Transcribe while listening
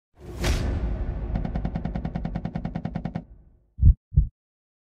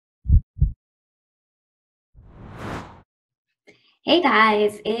Hey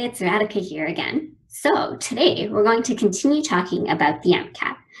guys, it's Radhika here again. So today we're going to continue talking about the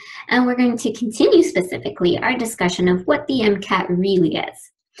MCAT, and we're going to continue specifically our discussion of what the MCAT really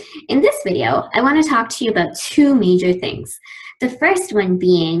is. In this video, I want to talk to you about two major things. The first one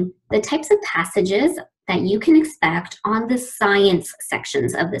being the types of passages that you can expect on the science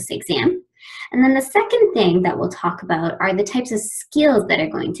sections of this exam. And then the second thing that we'll talk about are the types of skills that are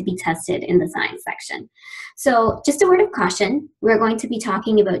going to be tested in the science section. So just a word of caution, we're going to be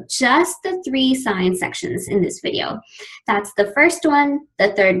talking about just the three science sections in this video. That's the first one,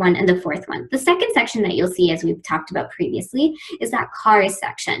 the third one, and the fourth one. The second section that you'll see, as we've talked about previously, is that cars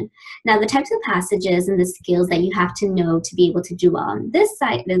section. Now, the types of passages and the skills that you have to know to be able to do well on this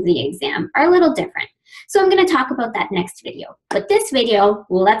side of the exam are a little different. So I'm going to talk about that next video. But this video,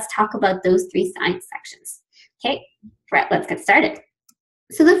 let's talk about those three science sections. Okay, right, let's get started.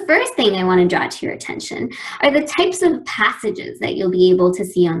 So the first thing I want to draw to your attention are the types of passages that you'll be able to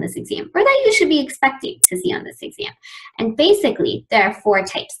see on this exam, or that you should be expecting to see on this exam. And basically, there are four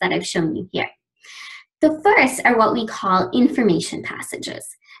types that I've shown you here. The first are what we call information passages.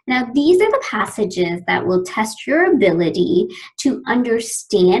 Now, these are the passages that will test your ability to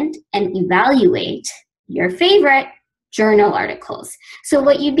understand and evaluate your favorite journal articles. So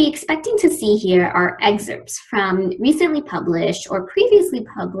what you'd be expecting to see here are excerpts from recently published or previously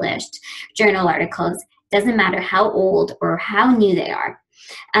published journal articles. Doesn't matter how old or how new they are.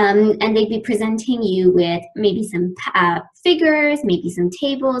 And they'd be presenting you with maybe some figures, maybe some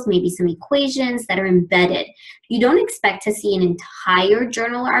tables, maybe some equations that are embedded. You don't expect to see an entire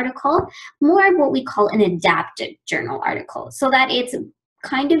journal article, more of what we call an adapted journal article, so that it's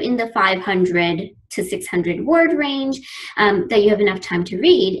kind of in the 500 to 600 word range that you have enough time to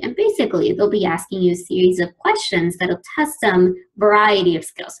read. And basically, they'll be asking you a series of questions that'll test some variety of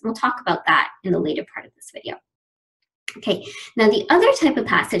skills. We'll talk about that in the later part of this video. Okay, now the other type of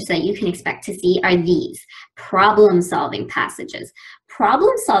passage that you can expect to see are these problem-solving passages.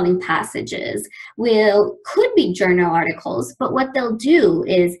 Problem-solving passages could be journal articles, but what they'll do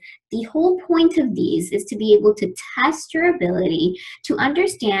is the whole point of these is to be able to test your ability to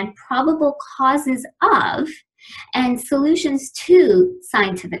understand probable causes of and solutions to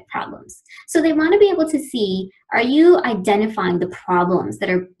scientific problems. So they want to be able to see, are you identifying the problems that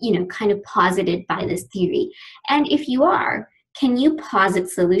are, kind of posited by this theory? And if you are, can you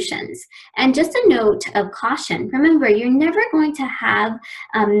posit solutions? And just a note of caution, remember, you're never going to have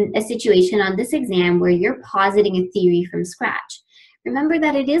a situation on this exam where you're positing a theory from scratch. Remember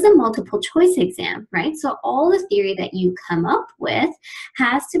that it is a multiple choice exam, right? So all the theory that you come up with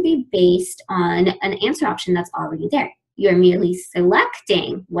has to be based on an answer option that's already there. You're merely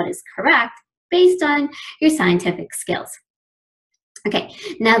selecting what is correct based on your scientific skills. Okay,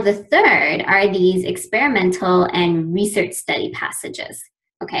 now the third are these experimental and research study passages.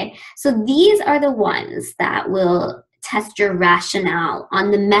 Okay, so these are the ones that will test your rationale on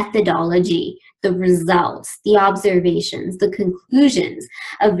the methodology, the results, the observations, the conclusions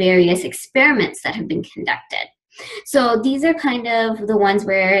of various experiments that have been conducted. So these are kind of the ones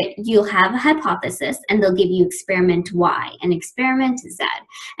where you'll have a hypothesis and they'll give you experiment Y and experiment Z.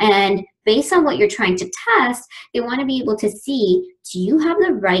 And based on what you're trying to test, they want to be able to see, do you have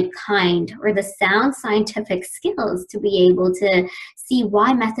the right kind or the sound scientific skills to be able to see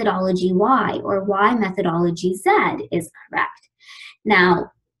why methodology Y or why methodology Z is correct.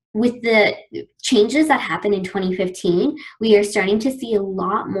 Now, with the changes that happened in 2015, we are starting to see a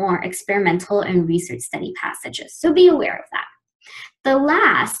lot more experimental and research study passages, so be aware of that. The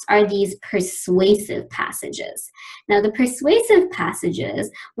last are these persuasive passages. Now, the persuasive passages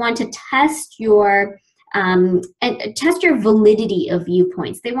want to test your validity of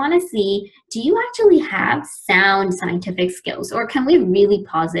viewpoints. They want to see, do you actually have sound scientific skills, or can we really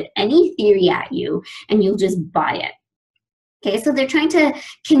posit any theory at you and you'll just buy it? Okay, so they're trying to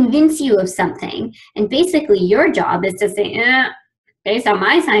convince you of something, and basically your job is to say, based on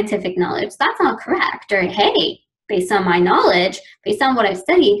my scientific knowledge, that's not correct, or hey, based on my knowledge, based on what I've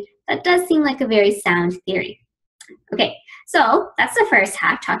studied, that does seem like a very sound theory. Okay, so that's the first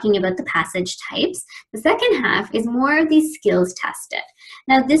half, talking about the passage types. The second half is more of these skills tested.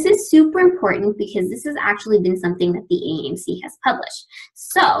 Now, this is super important because this has actually been something that the AAMC has published.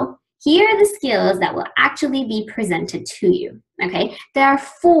 So here are the skills that will actually be presented to you, okay? There are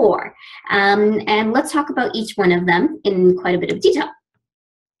four, and let's talk about each one of them in quite a bit of detail.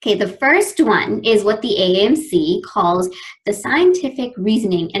 Okay, the first one is what the AAMC calls the scientific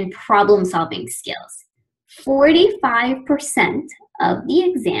reasoning and problem-solving skills. 45% of the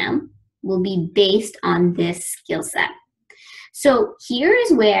exam will be based on this skill set. So here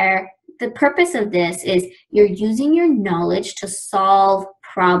is where the purpose of this is you're using your knowledge to solve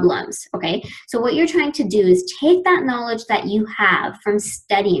problems, okay? So what you're trying to do is take that knowledge that you have from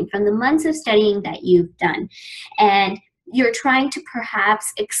studying, from the months of studying that you've done, and you're trying to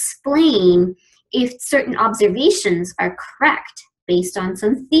perhaps explain if certain observations are correct based on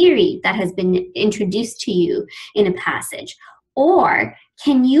some theory that has been introduced to you in a passage. Or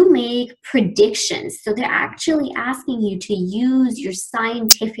can you make predictions? So they're actually asking you to use your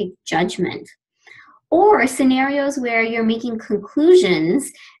scientific judgment. Or scenarios where you're making conclusions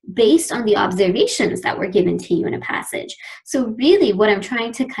based on the observations that were given to you in a passage. So really what I'm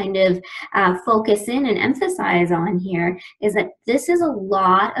trying to kind of focus in and emphasize on here is that this is a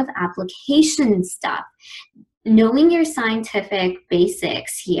lot of application stuff. Knowing your scientific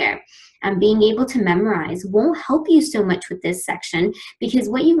basics here and being able to memorize won't help you so much with this section, because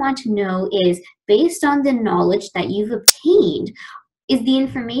what you want to know is, based on the knowledge that you've obtained, is the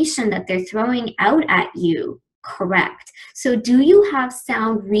information that they're throwing out at you correct? So do you have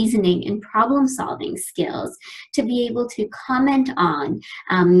sound reasoning and problem solving skills to be able to comment on,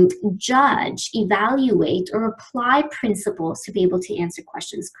 judge, evaluate, or apply principles to be able to answer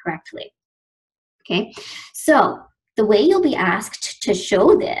questions correctly? Okay, so the way you'll be asked to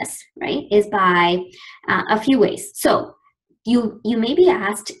show this, right, is by a few ways. So you may be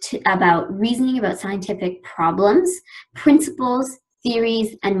asked about reasoning about scientific problems, principles,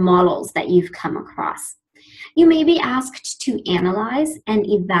 theories, and models that you've come across. You may be asked to analyze and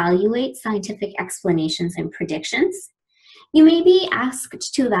evaluate scientific explanations and predictions. You may be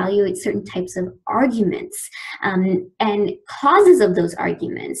asked to evaluate certain types of arguments and causes of those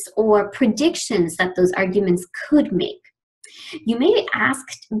arguments, or predictions that those arguments could make. You may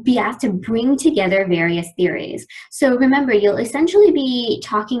be asked to bring together various theories. So remember, you'll essentially be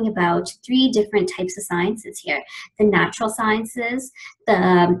talking about 3 different types of sciences here: the natural sciences,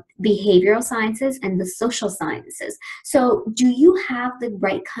 the behavioral sciences, and the social sciences. So do you have the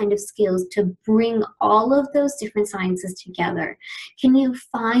right kind of skills to bring all of those different sciences together? Can you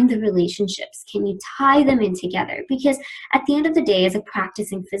find the relationships? Can you tie them in together? Because at the end of the day, as a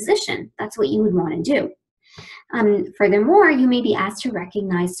practicing physician, that's what you would want to do. Furthermore, you may be asked to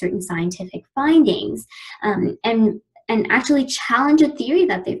recognize certain scientific findings and actually challenge a theory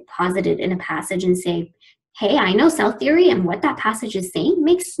that they've posited in a passage and say, hey, I know cell theory, and what that passage is saying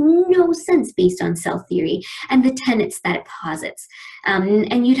makes no sense based on cell theory and the tenets that it posits.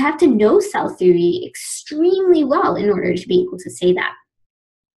 And you'd have to know cell theory extremely well in order to be able to say that.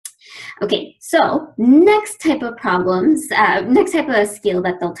 Okay, so next type of problems, next type of skill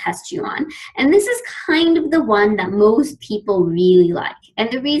that they'll test you on, and this is kind of the one that most people really like. And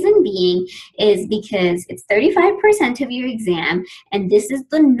the reason being is because it's 35% of your exam, and this is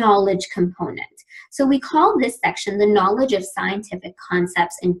the knowledge component. So we call this section the knowledge of scientific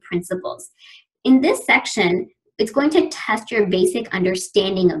concepts and principles. In this section, it's going to test your basic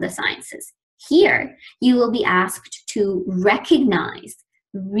understanding of the sciences. Here, you will be asked to recognize,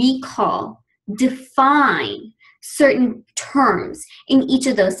 recall, define certain terms in each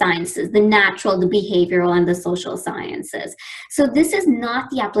of those sciences: the natural, the behavioral, and the social sciences. So this is not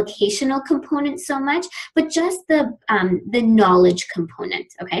the applicational component so much, but just the knowledge component,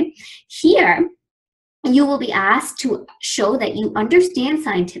 okay? Here, you will be asked to show that you understand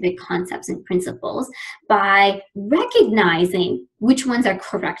scientific concepts and principles by recognizing which ones are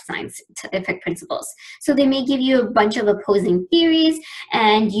correct scientific principles. So they may give you a bunch of opposing theories,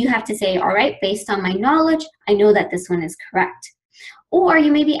 and you have to say, all right, based on my knowledge, I know that this one is correct. Or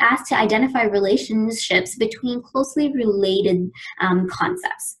you may be asked to identify relationships between closely related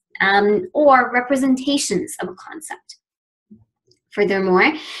concepts or representations of a concept.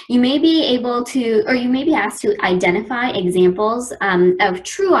 Furthermore, you may be asked to identify examples of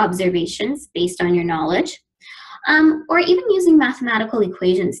true observations based on your knowledge, or even using mathematical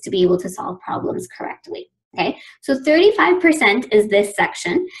equations to be able to solve problems correctly. Okay, so 35% is this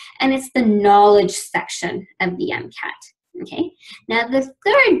section, and it's the knowledge section of the MCAT. Okay, now the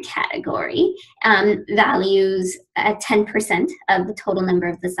third category values 10% of the total number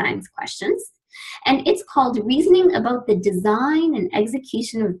of the science questions. And it's called reasoning about the design and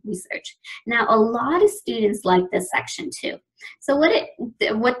execution of research. Now, a lot of students like this section too. So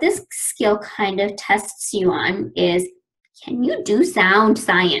what this skill kind of tests you on is, can you do sound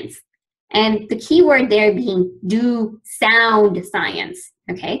science? And the key word there being do sound science,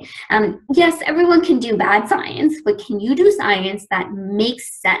 okay? Yes, everyone can do bad science, but can you do science that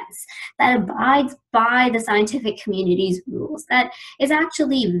makes sense, that abides by the scientific community's rules, that is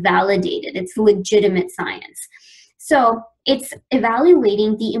actually validated, it's legitimate science? So it's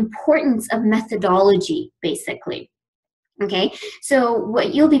evaluating the importance of methodology, basically. Okay, so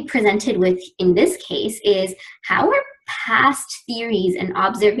what you'll be presented with in this case is how are past theories and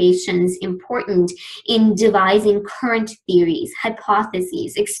observations important in devising current theories,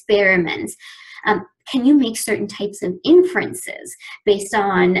 hypotheses, experiments? Can you make certain types of inferences based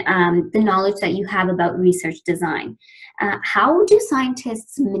on the knowledge that you have about research design? How do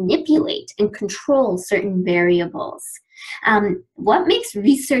scientists manipulate and control certain variables? What makes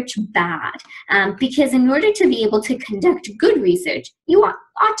research bad? Because in order to be able to conduct good research, you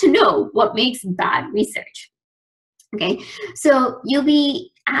ought to know what makes bad research. Okay, so you'll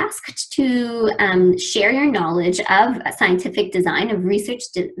be asked to share your knowledge of scientific design, of research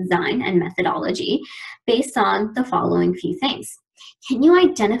design and methodology based on the following few things. Can you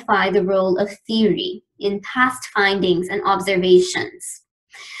identify the role of theory in past findings and observations?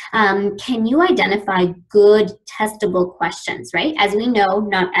 Can you identify good testable questions, right? As we know,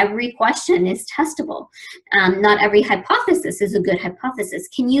 not every question is testable. Not every hypothesis is a good hypothesis.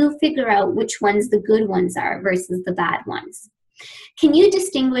 Can you figure out which ones the good ones are versus the bad ones? Can you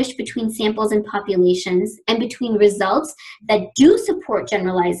distinguish between samples and populations and between results that do support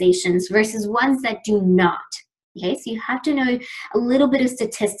generalizations versus ones that do not? Okay, so you have to know a little bit of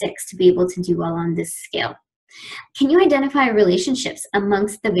statistics to be able to do well on this scale. Can you identify relationships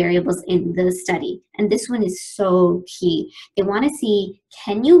amongst the variables in the study? And this one is so key. They want to see,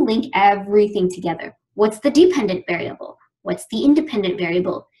 can you link everything together? What's the dependent variable? What's the independent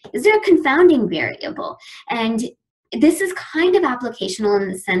variable? Is there a confounding variable? And this is kind of applicational in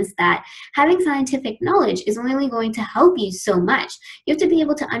the sense that having scientific knowledge is only going to help you so much. You have to be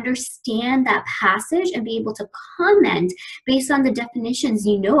able to understand that passage and be able to comment based on the definitions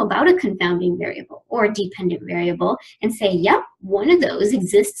you know about a confounding variable or a dependent variable and say, yep, one of those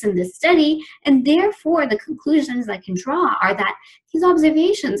exists in this study, and therefore the conclusions I can draw are that these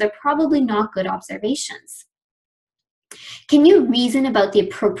observations are probably not good observations. Can you reason about the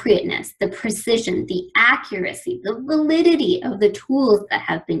appropriateness, the precision, the accuracy, the validity of the tools that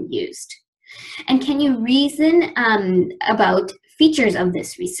have been used? And can you reason about features of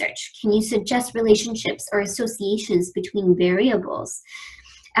this research? Can you suggest relationships or associations between variables?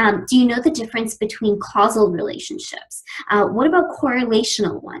 Do you know the difference between causal relationships? What about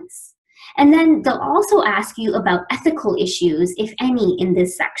correlational ones? And then they'll also ask you about ethical issues, if any, in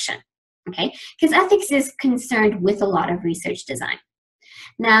this section. Okay, because ethics is concerned with a lot of research design.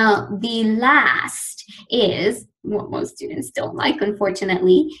 Now, the last is what most students don't like,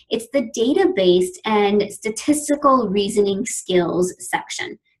 unfortunately. It's the data-based and statistical reasoning skills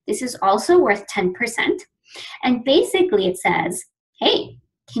section. This is also worth 10%. And basically it says, hey,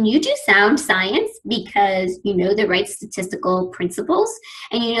 can you do sound science because you know the right statistical principles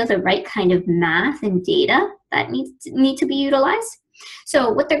and you know the right kind of math and data that need to be utilized?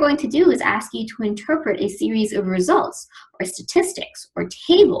 So what they're going to do is ask you to interpret a series of results or statistics or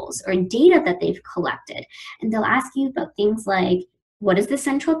tables or data that they've collected. And they'll ask you about things like, what is the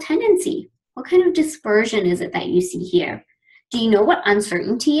central tendency? What kind of dispersion is it that you see here? Do you know what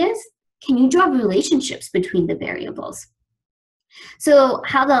uncertainty is? Can you draw relationships between the variables? So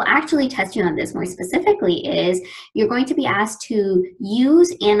how they'll actually test you on this more specifically is you're going to be asked to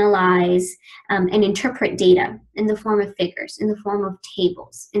use, analyze, and interpret data in the form of figures, in the form of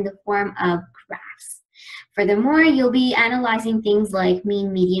tables, in the form of graphs. Furthermore, you'll be analyzing things like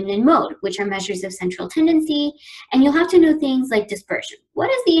mean, median, and mode, which are measures of central tendency, and you'll have to know things like dispersion.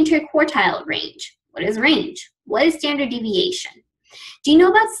 What is the interquartile range? What is range? What is standard deviation? Do you know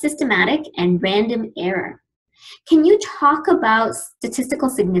about systematic and random error? Can you talk about statistical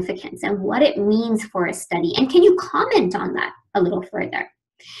significance and what it means for a study? And can you comment on that a little further?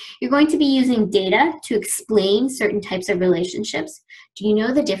 You're going to be using data to explain certain types of relationships. Do you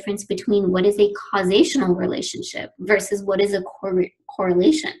know the difference between what is a causational relationship versus what is a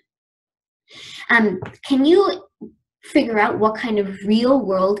correlation? Can you figure out what kind of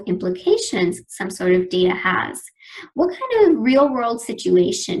real-world implications some sort of data has? What kind of real-world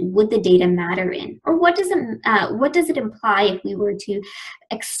situation would the data matter in? Or what does it imply if we were to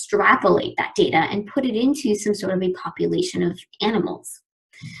extrapolate that data and put it into some sort of a population of animals?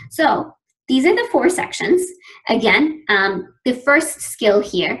 So these are the 4 sections. Again, the first skill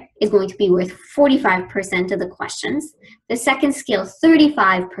here is going to be worth 45% of the questions. The second skill,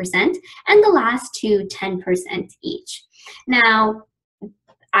 35%, and the last 2, 10% each. Now,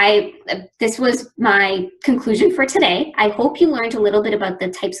 this was my conclusion for today. I hope you learned a little bit about the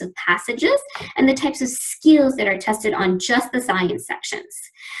types of passages and the types of skills that are tested on just the science sections.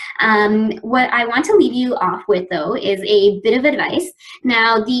 What I want to leave you off with, though, is a bit of advice.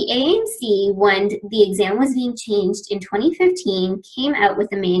 Now, the ANC, when the exam was being changed in 2015, came out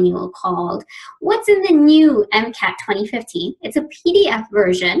with a manual called What's in the New MCAT 2015? It's a PDF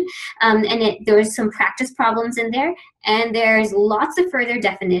version, and there's some practice problems in there, and there's lots of further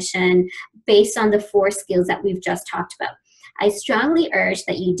definition based on the 4 skills that we've just talked about. I strongly urge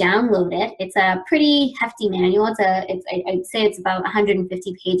that you download it. It's a pretty hefty manual. I'd say it's about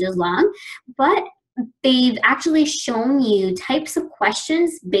 150 pages long, but they've actually shown you types of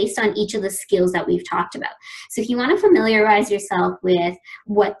questions based on each of the skills that we've talked about. So if you want to familiarize yourself with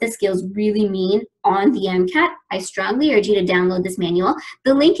what the skills really mean on the MCAT, I strongly urge you to download this manual.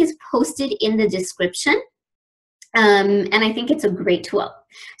 The link is posted in the description. And I think it's a great tool.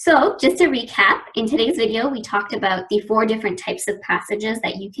 So just to recap, in today's video, we talked about the 4 different types of passages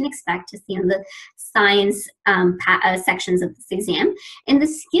that you can expect to see in the science sections of this exam, and the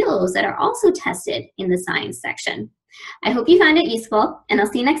skills that are also tested in the science section. I hope you found it useful, and I'll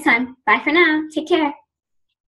see you next time. Bye for now. Take care.